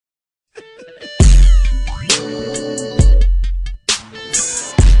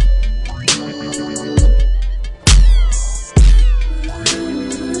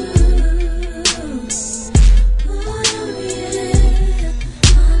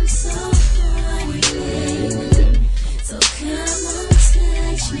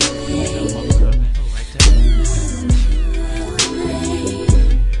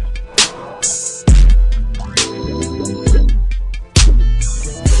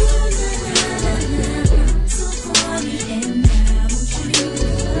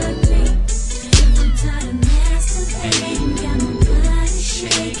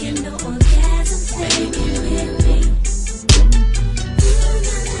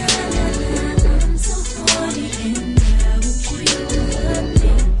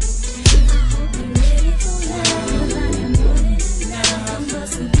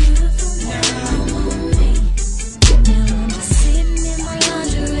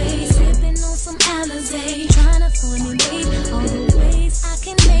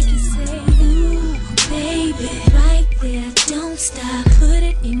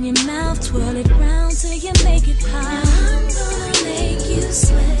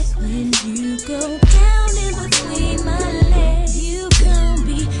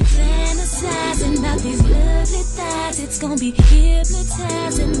me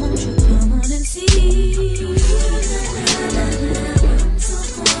hypnotizing, won't you come on and see? I'm so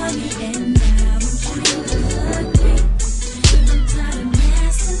horny and I want you to agree. I'm tired of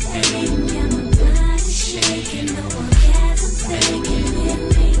masturbating, yeah, my body's shaking, no orgasm faking with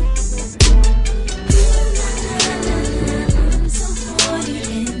me. I'm so horny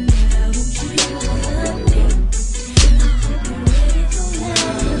and I want you to agree. I hope you're ready for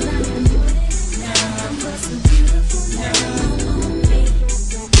love, 'cause I can put it down, but so beautiful now on me.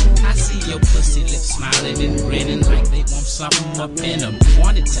 I see your pussy lips smiling and grinning like they want something up in them.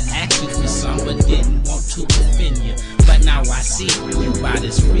 Wanted to ask you for some, but didn't want to offend you. But now I see you about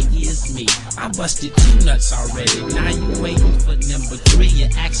as freaky as me. I busted 2 nuts already, now you waiting for number 3. You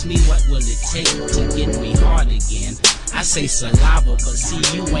ask me what will it take to get me hard again. I say saliva, but see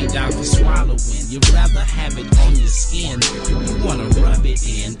you ain't down for swallowing. You'd rather have it on your skin. You wanna rub it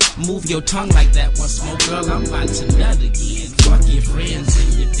in. Move your tongue like that once more, girl, I'm about to nut again. Fuck your friends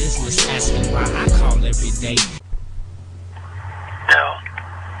in your business, asking why I call every day.